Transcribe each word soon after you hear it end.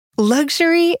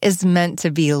Luxury is meant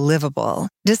to be livable.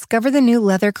 Discover the new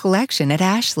leather collection at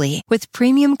Ashley with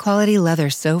premium quality leather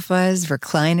sofas,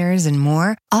 recliners, and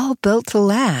more, all built to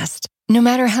last. No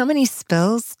matter how many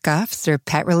spills, scuffs, or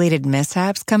pet-related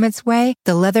mishaps come its way,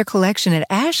 the leather collection at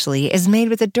Ashley is made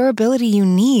with the durability you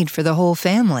need for the whole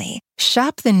family.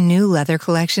 Shop the new leather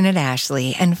collection at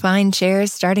Ashley and find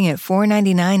chairs starting at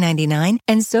 $499.99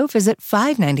 and sofas at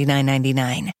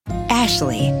 $599.99.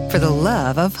 Ashley, for the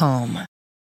love of home.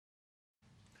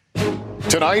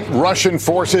 Tonight, Russian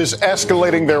forces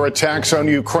escalating their attacks on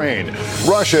Ukraine.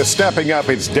 Russia stepping up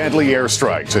its deadly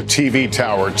airstrikes. A TV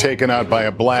tower taken out by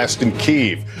a blast in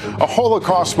Kyiv. A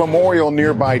Holocaust memorial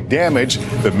nearby damaged.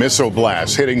 The missile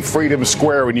blast hitting Freedom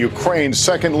Square in Ukraine's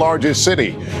second largest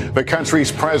city. The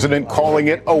country's president calling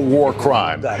it a war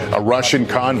crime. A Russian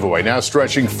convoy now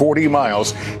stretching 40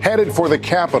 miles headed for the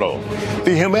capital.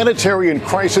 The humanitarian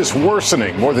crisis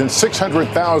worsening. More than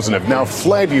 600,000 have now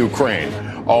fled Ukraine.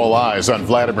 All eyes on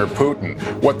Vladimir Putin,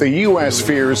 what the U.S.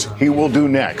 fears he will do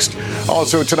next.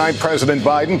 Also tonight, President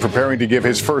Biden preparing to give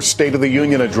his first State of the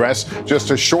Union address just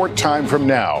a short time from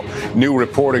now. New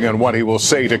reporting on what he will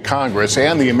say to Congress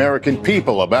and the American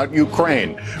people about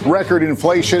Ukraine, record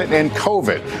inflation, and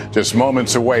COVID. Just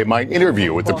moments away, my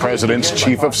interview with the president's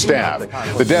chief of staff.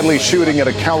 The deadly shooting at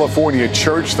a California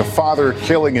church, the father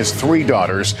killing his 3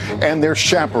 daughters and their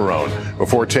chaperone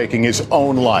before taking his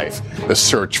own life. The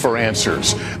search for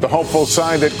answers. The hopeful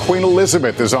sign that Queen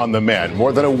Elizabeth is on the mend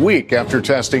more than a week after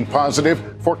testing positive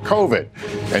for COVID.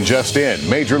 And just in,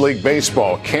 Major League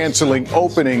Baseball canceling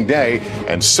opening day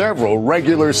and several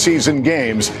regular season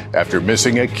games after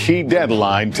missing a key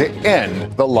deadline to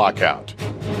end the lockout.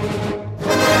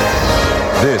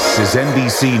 This is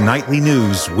NBC Nightly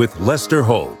News with Lester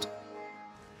Holt.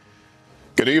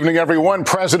 Good evening, everyone.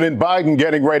 President Biden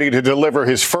getting ready to deliver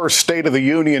his first State of the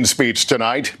Union speech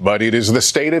tonight, but it is the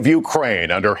state of Ukraine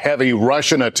under heavy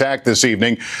Russian attack this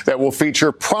evening that will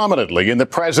feature prominently in the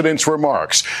president's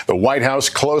remarks. The White House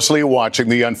closely watching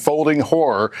the unfolding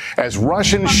horror as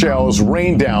Russian shells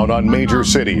rain down on major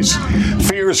cities.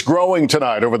 Fears growing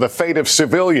tonight over the fate of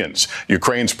civilians.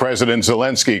 Ukraine's President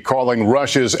Zelensky calling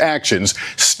Russia's actions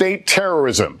state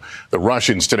terrorism. The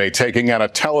Russians today taking out a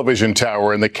television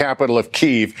tower in the capital of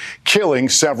Kyiv, killing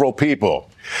several people.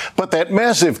 But that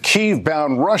massive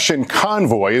Kyiv-bound Russian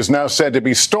convoy is now said to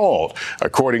be stalled,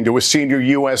 according to a senior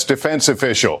U.S. defense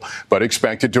official, but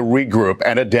expected to regroup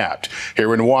and adapt.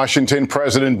 Here in Washington,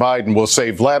 President Biden will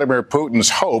say Vladimir Putin's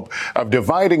hope of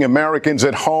dividing Americans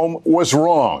at home was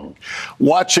wrong.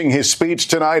 Watching his speech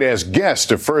tonight as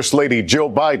guest of First Lady Jill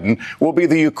Biden will be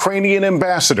the Ukrainian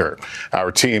ambassador.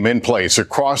 Our team in place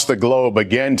across the globe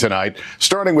again tonight,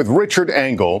 starting with Richard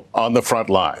Engel on the front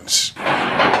lines.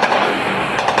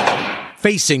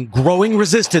 Facing growing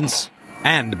resistance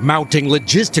and mounting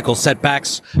logistical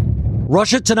setbacks,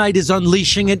 Russia tonight is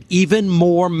unleashing an even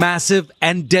more massive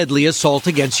and deadly assault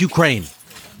against Ukraine.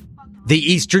 The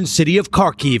eastern city of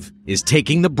Kharkiv is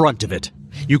taking the brunt of it.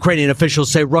 Ukrainian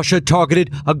officials say Russia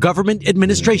targeted a government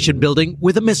administration building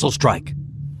with a missile strike.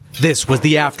 This was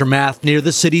the aftermath near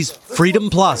the city's Freedom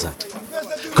Plaza.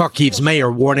 Kharkiv's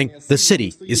mayor warning the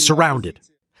city is surrounded.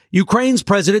 Ukraine's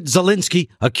President Zelensky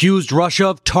accused Russia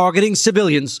of targeting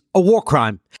civilians, a war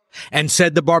crime, and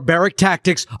said the barbaric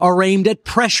tactics are aimed at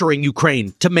pressuring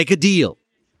Ukraine to make a deal.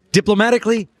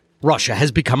 Diplomatically, Russia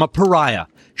has become a pariah,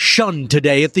 shunned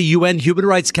today at the UN Human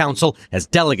Rights Council as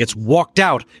delegates walked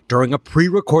out during a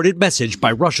pre-recorded message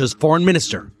by Russia's foreign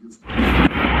minister.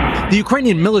 The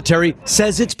Ukrainian military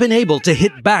says it's been able to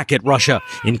hit back at Russia,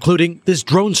 including this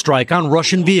drone strike on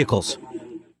Russian vehicles.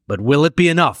 But will it be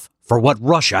enough for what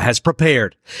Russia has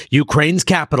prepared? Ukraine's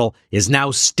capital is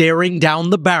now staring down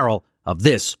the barrel of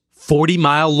this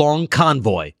 40-mile-long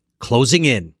convoy closing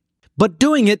in, but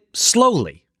doing it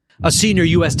slowly. A senior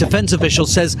U.S. defense official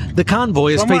says the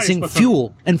convoy is facing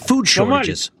fuel and food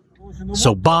shortages.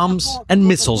 So bombs and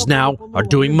missiles now are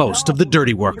doing most of the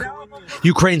dirty work.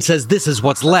 Ukraine says this is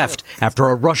what's left after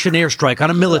a Russian airstrike on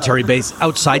a military base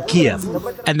outside Kiev,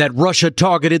 and that Russia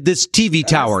targeted this TV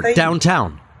tower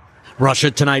downtown.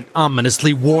 Russia tonight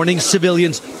ominously warning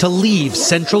civilians to leave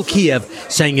central Kiev,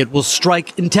 saying it will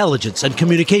strike intelligence and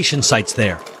communication sites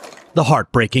there. The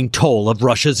heartbreaking toll of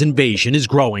Russia's invasion is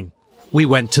growing. We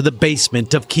went to the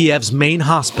basement of Kiev's main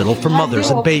hospital for mothers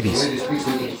and babies.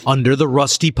 Under the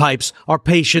rusty pipes are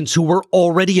patients who were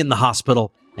already in the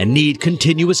hospital and need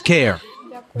continuous care.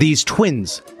 These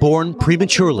twins, born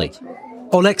prematurely.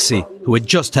 Oleksiy, who had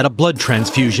just had a blood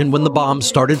transfusion when the bombs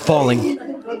started falling.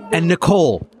 And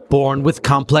Nicole, born with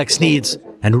complex needs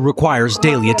and who requires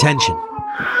daily attention.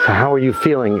 So how are you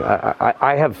feeling?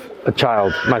 I have a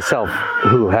child myself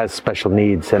who has special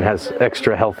needs and has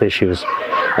extra health issues,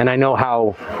 and I know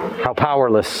how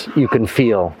powerless you can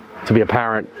feel to be a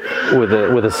parent with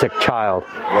a sick child.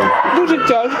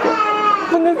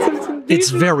 It's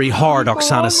very hard,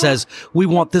 Oksana says. We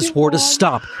want this war to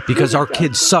stop because our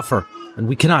kids suffer and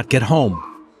we cannot get home.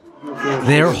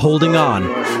 They're holding on,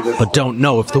 but don't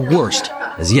know if the worst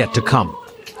is yet to come.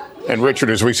 And Richard,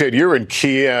 as we said, you're in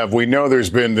Kiev. We know there's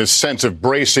been this sense of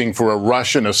bracing for a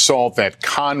Russian assault, that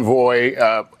convoy.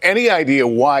 Any idea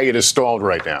why it is stalled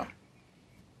right now?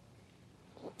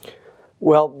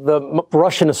 Well, the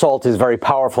Russian assault is very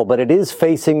powerful, but it is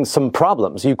facing some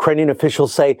problems. Ukrainian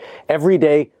officials say every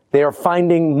day they are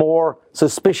finding more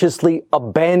suspiciously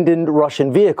abandoned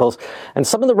Russian vehicles. And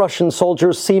some of the Russian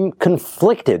soldiers seem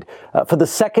conflicted. For the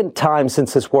second time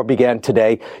since this war began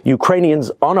today, Ukrainians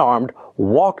unarmed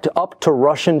walked up to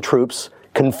Russian troops,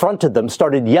 confronted them,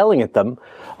 started yelling at them.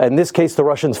 In this case, the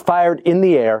Russians fired in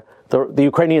the air. The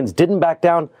Ukrainians didn't back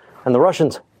down, and the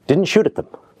Russians didn't shoot at them.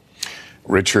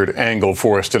 Richard Engel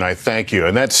for us tonight. Thank you.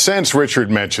 And that sense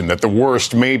Richard mentioned that the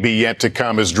worst may be yet to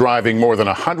come is driving more than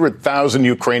 100,000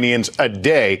 Ukrainians a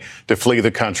day to flee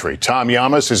the country. Tom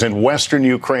Yamas is in western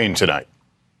Ukraine tonight.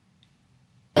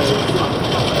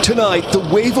 Tonight, the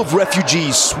wave of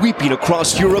refugees sweeping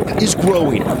across Europe is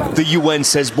growing. The UN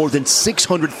says more than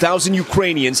 600,000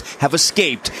 Ukrainians have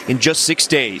escaped in just 6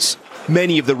 days.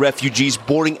 Many of the refugees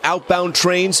boarding outbound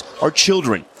trains are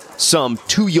children, some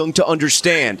too young to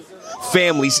understand.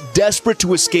 Families desperate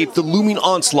to escape the looming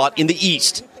onslaught in the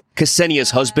east.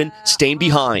 Ksenia's husband staying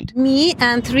behind. Me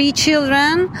and 3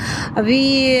 children,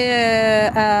 we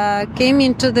came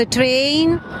into the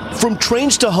train. From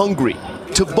trains to Hungary,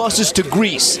 to buses to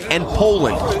Greece and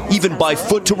Poland, even by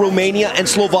foot to Romania and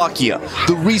Slovakia,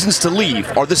 the reasons to leave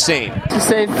are the same. To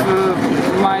save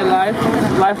my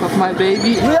life of my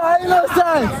baby. We are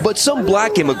innocent! But some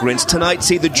black immigrants tonight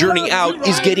say the journey out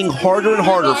is getting harder and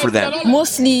harder for them.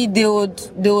 Mostly they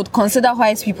would consider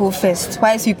white people first,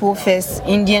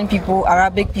 Indian people,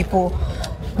 Arabic people,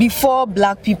 before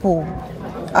black people.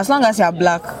 As long as you are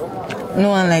black, no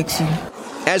one likes you.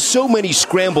 As so many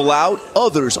scramble out,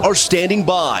 others are standing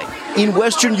by. In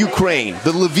western Ukraine,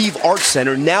 the Lviv Art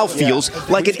Center now feels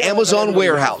like an Amazon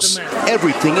warehouse.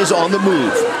 Everything is on the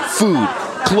move. Food,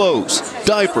 clothes,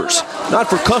 diapers, not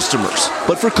for customers,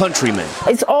 but for countrymen.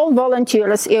 It's all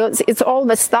volunteers. It's all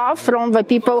the staff from the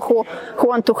people who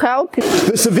want to help.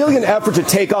 The civilian effort to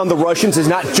take on the Russians is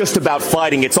not just about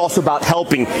fighting. It's also about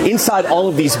helping. Inside all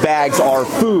of these bags are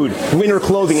food, winter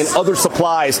clothing, and other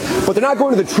supplies. But they're not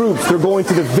going to the troops. They're going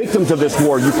to the victims of this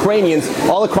war, Ukrainians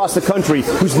all across the country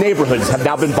whose neighborhoods have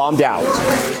now been bombed out.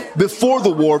 Before the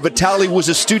war, Vitaly was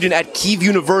a student at Kyiv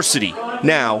University.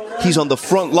 Now, he's on the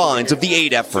front lines of the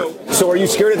aid effort. So are you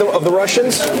scared of the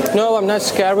Russians? No, I'm not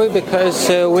scared because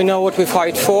we know what we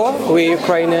fight for. We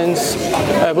Ukrainians,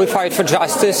 we fight for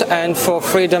justice and for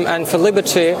freedom and for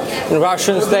liberty. And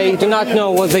Russians, they do not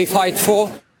know what they fight for.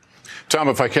 Tom,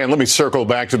 if I can, let me circle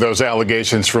back to those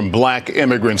allegations from black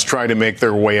immigrants trying to make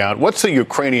their way out. What's the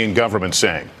Ukrainian government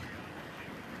saying?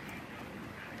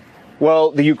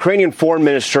 Well, the Ukrainian foreign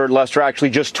minister, Lester,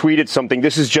 actually just tweeted something.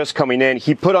 This is just coming in.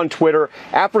 He put on Twitter,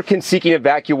 Africans seeking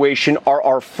evacuation are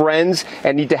our friends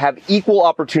and need to have equal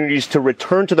opportunities to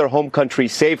return to their home country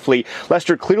safely.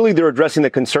 Lester, clearly they're addressing the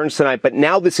concerns tonight, but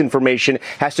now this information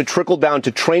has to trickle down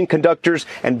to train conductors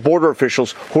and border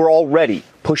officials who are already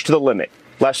pushed to the limit.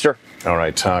 Lester? All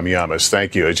right, Tom Yamas,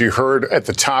 thank you. As you heard at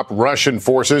the top, Russian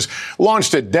forces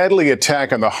launched a deadly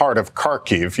attack on the heart of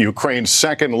Kharkiv, Ukraine's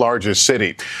second largest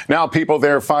city. Now people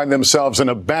there find themselves in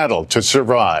a battle to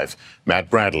survive. Matt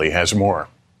Bradley has more.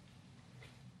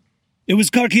 It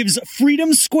was Kharkiv's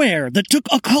Freedom Square that took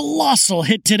a colossal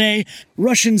hit today.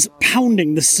 Russians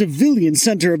pounding the civilian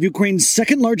center of Ukraine's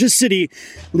second largest city,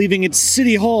 leaving its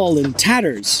city hall in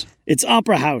tatters, its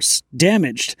opera house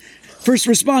damaged. First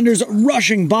responders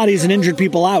rushing bodies and injured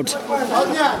people out.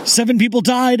 7 people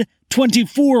died,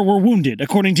 24 were wounded,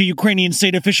 according to Ukrainian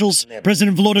state officials.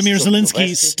 President Volodymyr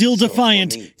Zelensky, still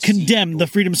defiant, condemned the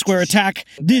Freedom Square attack.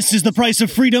 This is the price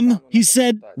of freedom, he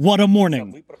said. What a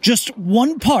morning. Just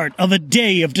one part of a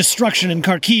day of destruction in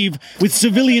Kharkiv, with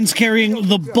civilians carrying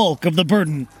the bulk of the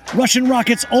burden. Russian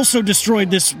rockets also destroyed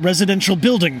this residential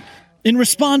building. In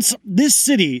response, this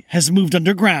city has moved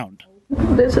underground.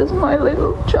 This is my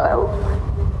little child.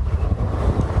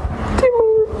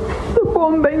 Timur, the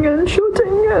bombing and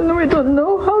shooting, and we don't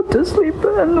know how to sleep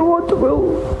and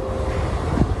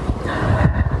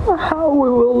how we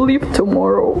will live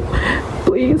tomorrow.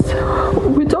 Please,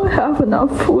 we don't have enough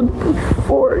food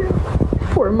for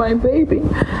for my baby.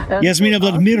 Yasmina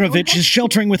Vladimirovich is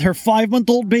sheltering with her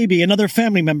 5-month-old baby and other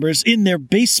family members in their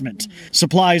basement.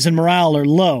 Supplies and morale are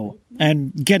low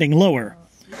and getting lower.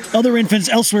 Other infants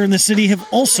elsewhere in the city have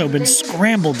also been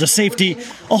scrambled to safety.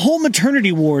 A whole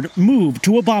maternity ward moved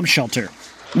to a bomb shelter.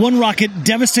 One rocket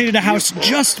devastated a house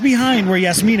just behind where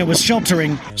Yasmina was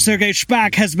sheltering. Sergei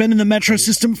Shpak has been in the metro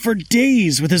system for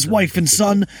days with his wife and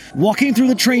son, walking through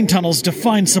the train tunnels to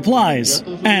find supplies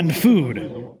and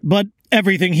food. But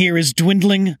everything here is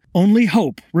dwindling. Only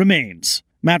hope remains.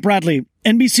 Matt Bradley,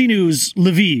 NBC News,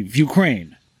 Lviv,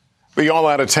 Ukraine. The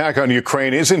all-out attack on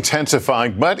Ukraine is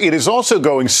intensifying, but it is also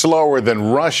going slower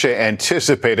than Russia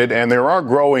anticipated, and there are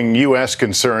growing U.S.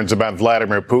 concerns about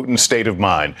Vladimir Putin's state of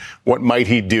mind. What might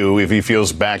he do if he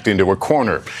feels backed into a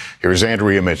corner? Here's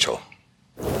Andrea Mitchell.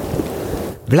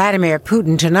 Vladimir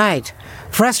Putin tonight,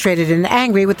 frustrated and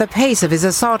angry with the pace of his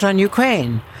assault on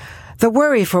Ukraine. The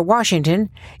worry for Washington,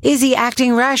 is he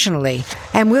acting rationally,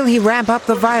 and will he ramp up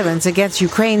the violence against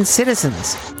Ukraine's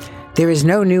citizens? There is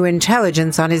no new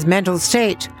intelligence on his mental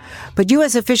state, but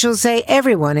U.S. officials say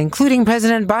everyone, including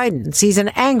President Biden, sees an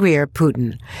angrier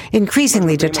Putin,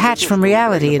 increasingly detached from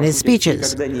reality in his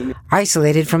speeches,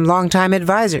 isolated from longtime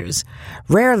advisors,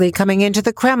 rarely coming into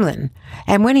the Kremlin,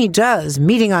 and when he does,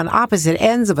 meeting on opposite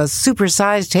ends of a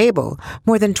supersized table,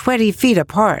 more than 20 feet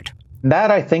apart.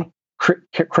 That, I think,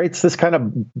 creates this kind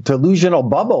of delusional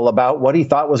bubble about what he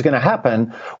thought was going to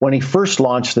happen when he first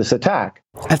launched this attack.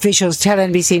 Officials tell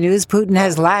NBC News Putin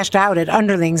has lashed out at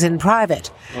underlings in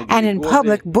private and in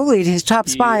public bullied his top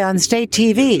spy on state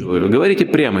TV.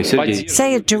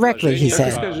 Say it directly, he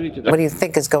said. What do you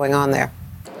think is going on there?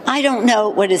 I don't know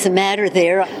what is the matter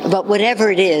there, but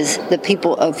whatever it is, the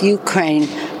people of Ukraine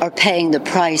are paying the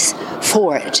price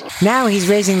for it. Now he's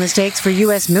raising the stakes for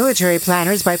U.S. military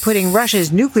planners by putting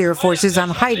Russia's nuclear forces on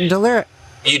heightened alert.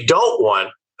 You don't want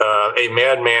a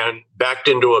madman backed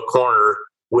into a corner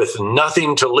with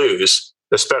nothing to lose,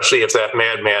 especially if that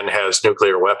madman has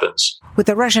nuclear weapons. With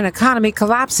the Russian economy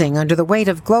collapsing under the weight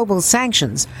of global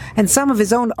sanctions, and some of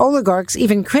his own oligarchs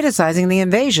even criticizing the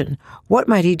invasion, what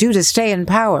might he do to stay in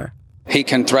power? He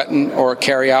can threaten or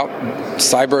carry out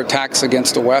cyber attacks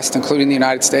against the West, including the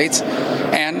United States,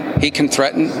 and he can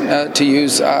threaten to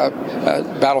use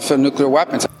battlefield nuclear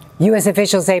weapons. U.S.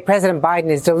 officials say President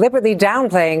Biden is deliberately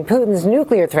downplaying Putin's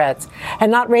nuclear threats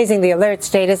and not raising the alert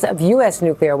status of U.S.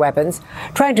 nuclear weapons,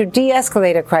 trying to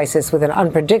de-escalate a crisis with an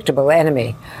unpredictable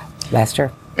enemy.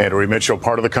 Lester. Andrea Mitchell,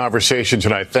 part of the conversation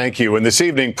tonight. Thank you. And this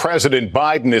evening, President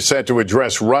Biden is set to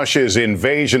address Russia's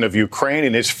invasion of Ukraine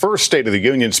in his first State of the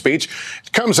Union speech.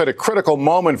 It comes at a critical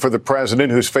moment for the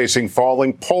president, who's facing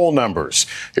falling poll numbers.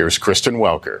 Here's Kristen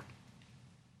Welker.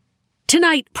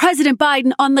 Tonight, President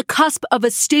Biden on the cusp of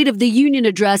a State of the Union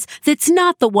address that's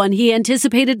not the one he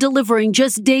anticipated delivering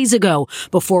just days ago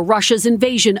before Russia's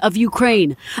invasion of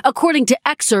Ukraine. According to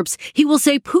excerpts, he will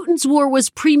say Putin's war was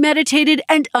premeditated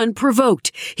and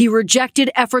unprovoked. He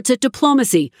rejected efforts at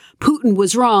diplomacy. Putin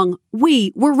was wrong.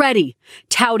 We were ready,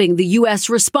 touting the U.S.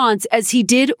 response as he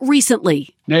did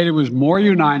recently. NATO was more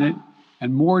united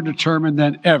and more determined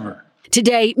than ever.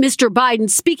 Today, Mr. Biden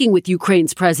speaking with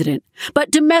Ukraine's president.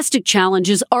 But domestic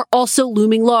challenges are also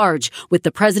looming large, with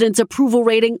the president's approval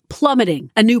rating plummeting.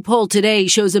 A new poll today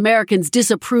shows Americans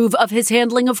disapprove of his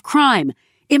handling of crime,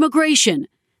 immigration,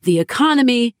 the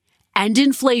economy, and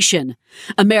inflation.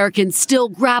 Americans still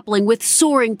grappling with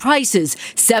soaring prices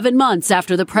 7 months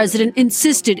after the president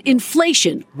insisted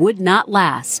inflation would not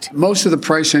last. Most of the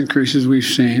price increases we've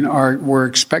seen were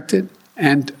expected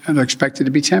and are expected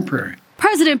to be temporary.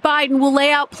 President Biden will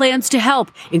lay out plans to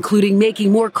help, including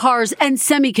making more cars and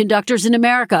semiconductors in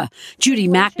America. Judy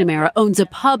McNamara owns a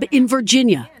pub in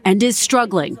Virginia and is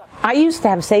struggling. I used to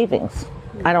have savings.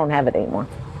 I don't have it anymore.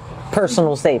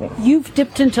 Personal savings. You've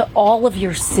dipped into all of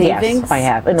your savings? Yes, I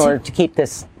have, in order to keep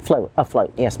this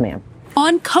afloat. Yes, ma'am.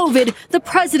 On COVID, the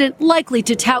president likely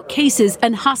to tout cases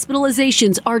and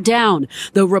hospitalizations are down,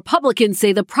 though Republicans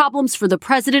say the problems for the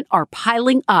president are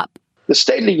piling up. The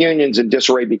State of the Union's in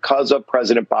disarray because of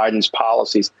President Biden's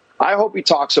policies. I hope he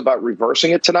talks about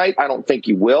reversing it tonight. I don't think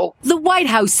he will. The White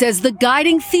House says the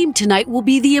guiding theme tonight will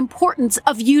be the importance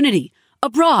of unity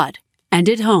abroad and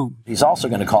at home. He's also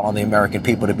going to call on the American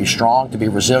people to be strong, to be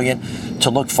resilient, to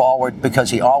look forward, because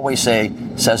he always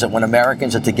says that when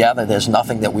Americans are together, there's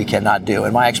nothing that we cannot do.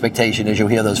 And my expectation is you'll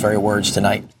hear those very words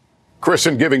tonight.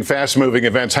 Kristen, giving fast-moving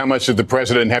events, how much did the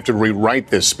president have to rewrite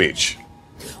this speech?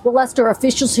 Well, Lester,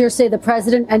 officials here say the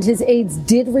president and his aides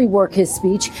did rework his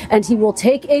speech, and he will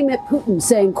take aim at Putin,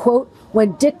 saying, quote,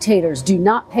 when dictators do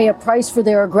not pay a price for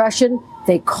their aggression,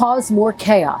 they cause more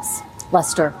chaos.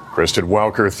 Lester. Kristen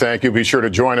Welker, thank you. Be sure to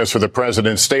join us for the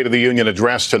President's State of the Union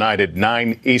address tonight at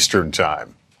 9 Eastern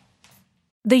Time.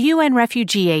 The UN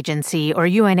Refugee Agency, or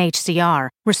UNHCR,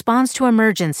 responds to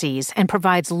emergencies and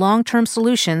provides long-term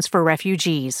solutions for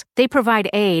refugees. They provide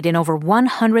aid in over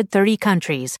 130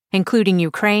 countries, including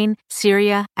Ukraine,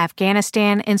 Syria,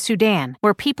 Afghanistan, and Sudan,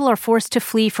 where people are forced to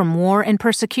flee from war and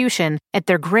persecution at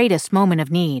their greatest moment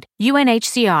of need.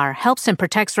 UNHCR helps and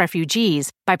protects refugees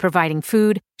by providing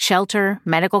food, shelter,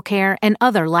 medical care, and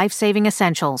other life-saving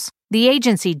essentials. The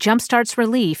agency jumpstarts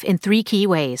relief in 3 key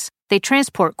ways. They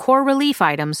transport core relief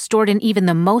items stored in even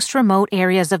the most remote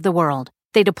areas of the world.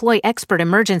 They deploy expert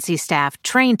emergency staff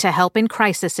trained to help in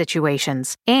crisis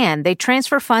situations. And they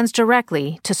transfer funds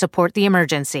directly to support the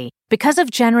emergency. Because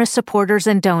of generous supporters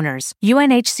and donors,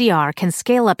 UNHCR can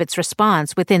scale up its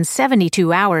response within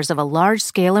 72 hours of a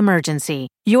large-scale emergency.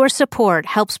 Your support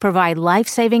helps provide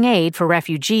life-saving aid for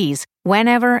refugees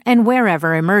whenever and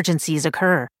wherever emergencies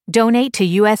occur. Donate to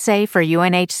USA for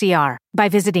UNHCR by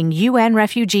visiting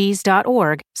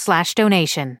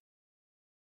unrefugees.org/donation.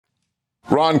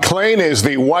 Ron Klain is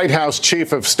the White House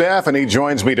Chief of Staff, and he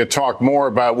joins me to talk more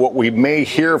about what we may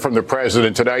hear from the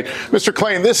president tonight. Mr.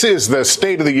 Klain, this is the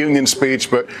State of the Union speech,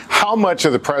 but how much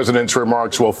of the president's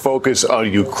remarks will focus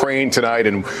on Ukraine tonight,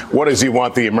 and what does he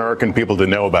want the American people to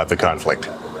know about the conflict?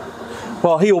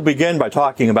 Well, he will begin by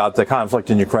talking about the conflict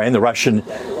in Ukraine, the Russian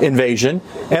invasion,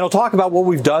 and he'll talk about what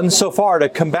we've done so far to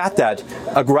combat that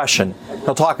aggression.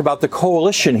 He'll talk about the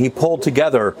coalition he pulled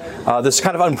together, this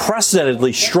kind of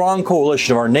unprecedentedly strong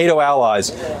coalition of our NATO allies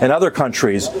and other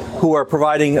countries who are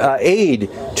providing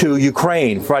aid to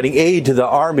Ukraine, providing aid to the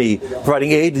army,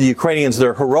 providing aid to the Ukrainians that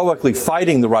are heroically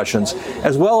fighting the Russians,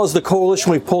 as well as the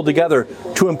coalition we've pulled together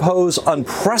to impose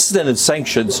unprecedented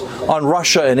sanctions on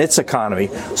Russia and its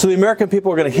economy. So the American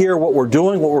people are going to hear what we're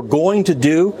doing, what we're going to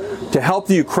do to help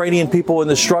the Ukrainian people in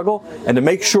this struggle and to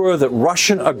make sure that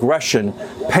Russian aggression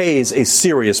pays a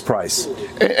serious price.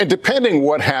 And depending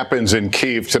what happens in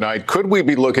Kyiv tonight, could we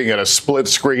be looking at a split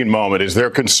screen moment? Is there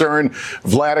concern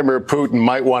Vladimir Putin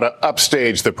might want to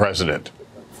upstage the president?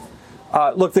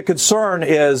 Look, the concern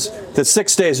is that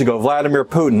 6 days ago, Vladimir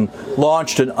Putin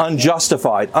launched an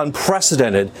unjustified,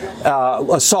 unprecedented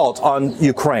assault on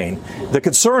Ukraine. The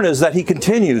concern is that he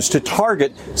continues to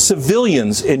target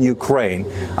civilians in Ukraine.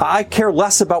 I care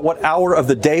less about what hour of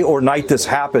the day or night this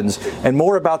happens, and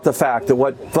more about the fact that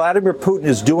what Vladimir Putin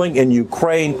is doing in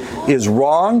Ukraine is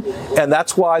wrong, and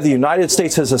that's why the United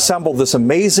States has assembled this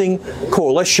amazing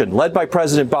coalition led by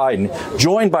President Biden,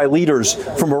 joined by leaders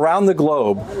from around the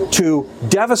globe to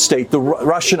devastate the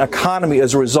Russian economy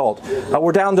as a result.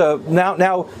 We're down to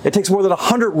now it takes more than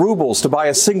 100 rubles to buy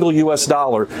a single U.S.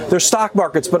 dollar. Their stock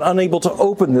market's been unable to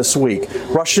open this week.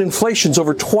 Russian inflation's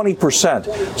over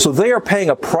 20%. So they are paying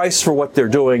a price for what they're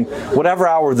doing, whatever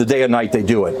hour of the day and night they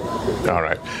do it. All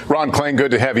right. Ron Klain,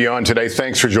 good to have you on today.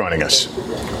 Thanks for joining us.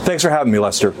 Thanks for having me,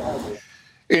 Lester.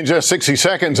 In just 60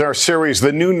 seconds, our series,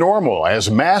 The New Normal, as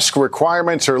mask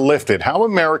requirements are lifted, how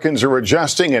Americans are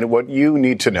adjusting and what you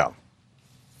need to know.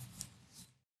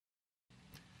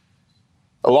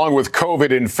 Along with COVID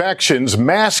infections,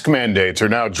 mask mandates are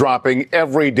now dropping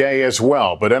every day as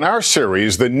well. But in our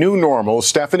series, The New Normal,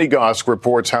 Stephanie Gosk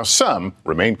reports how some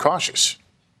remain cautious.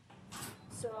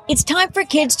 It's time for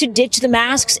kids to ditch the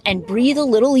masks and breathe a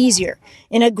little easier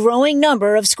in a growing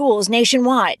number of schools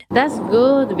nationwide. That's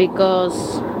good because,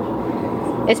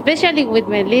 especially with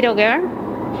my little girl,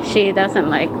 she doesn't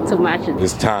like too much.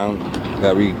 It's time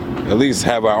that we at least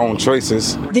have our own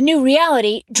choices. The new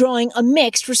reality drawing a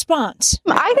mixed response.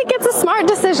 I think it's a smart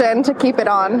decision to keep it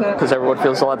on. Because everyone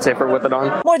feels a lot safer with it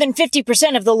on. More than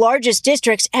 50% of the largest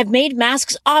districts have made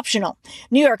masks optional.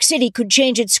 New York City could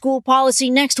change its school policy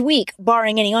next week,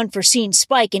 barring any unforeseen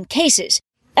spike in cases.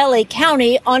 LA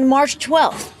County on March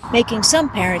 12th, making some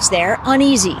parents there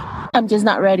uneasy. I'm just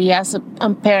not ready as a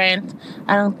parent.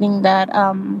 I don't think that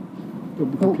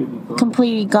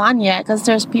completely gone yet because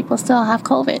there's people still have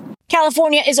COVID.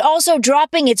 California is also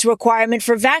dropping its requirement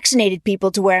for vaccinated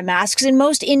people to wear masks in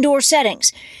most indoor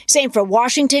settings. Same for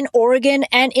Washington, Oregon,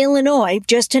 and Illinois,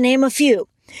 just to name a few.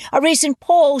 A recent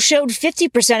poll showed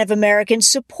 50% of Americans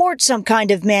support some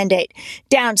kind of mandate,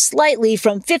 down slightly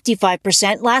from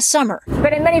 55% last summer.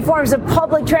 But in many forms of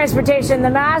public transportation, the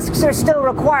masks are still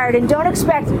required, and don't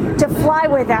expect to fly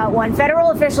without one.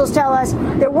 Federal officials tell us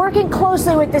they're working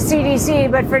closely with the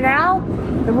CDC, but for now,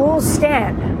 the rules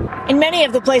stand. In many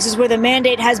of the places where the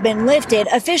mandate has been lifted,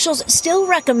 officials still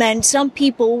recommend some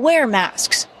people wear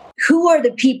masks. Who are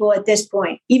the people at this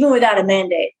point, even without a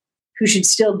mandate, who should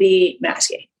still be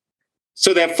masking?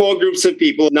 So there are 4 groups of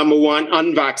people. Number 1,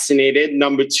 unvaccinated.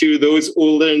 Number 2, those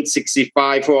older than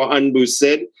 65 who are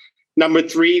unboosted. Number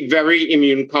 3, very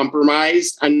immune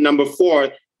compromised. And number 4,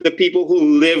 the people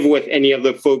who live with any of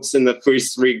the folks in the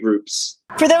first 3 groups.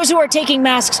 For those who are taking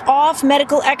masks off,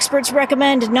 medical experts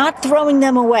recommend not throwing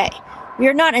them away. We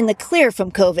are not in the clear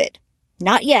from COVID.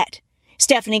 Not yet.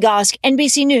 Stephanie Gosk,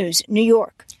 NBC News, New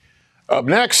York. Up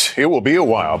next, it will be a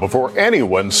while before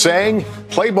anyone saying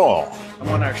play ball.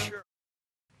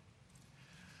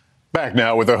 Back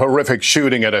now with a horrific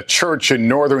shooting at a church in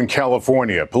Northern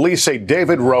California. Police say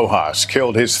David Rojas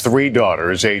killed his 3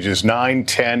 daughters, ages 9,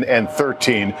 10, and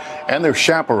 13, and their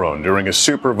chaperone during a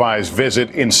supervised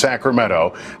visit in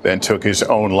Sacramento, then took his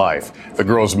own life. The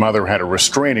girls' mother had a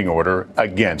restraining order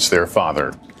against their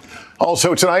father.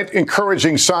 Also tonight,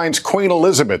 encouraging signs Queen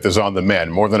Elizabeth is on the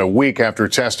mend more than a week after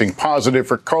testing positive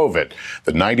for COVID.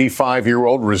 The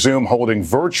 95-year-old resumed holding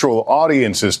virtual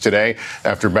audiences today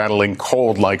after battling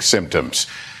cold-like symptoms.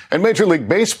 And Major League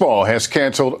Baseball has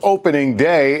canceled opening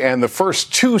day and the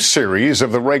first 2 series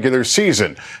of the regular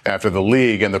season after the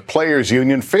league and the Players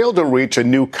Union failed to reach a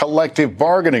new collective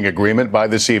bargaining agreement by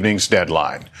this evening's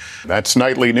deadline. That's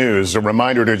Nightly News. A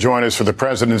reminder to join us for the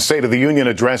President's State of the Union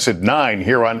address at 9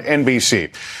 here on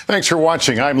NBC. Thanks for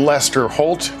watching. I'm Lester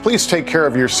Holt. Please take care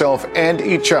of yourself and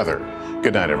each other.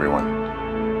 Good night, everyone.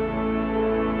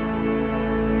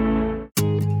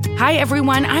 Hi,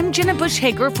 everyone. I'm Jenna Bush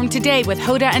Hager from Today with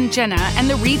Hoda and Jenna and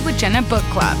the Read with Jenna book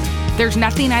club. There's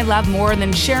nothing I love more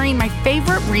than sharing my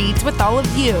favorite reads with all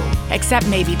of you, except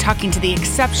maybe talking to the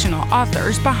exceptional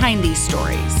authors behind these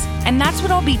stories. And that's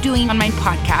what I'll be doing on my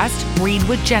podcast, Read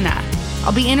with Jenna.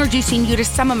 I'll be introducing you to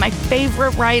some of my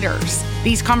favorite writers.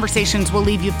 These conversations will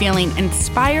leave you feeling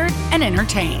inspired and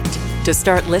entertained. To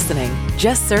start listening,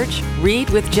 just search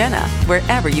Read with Jenna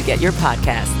wherever you get your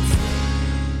podcasts.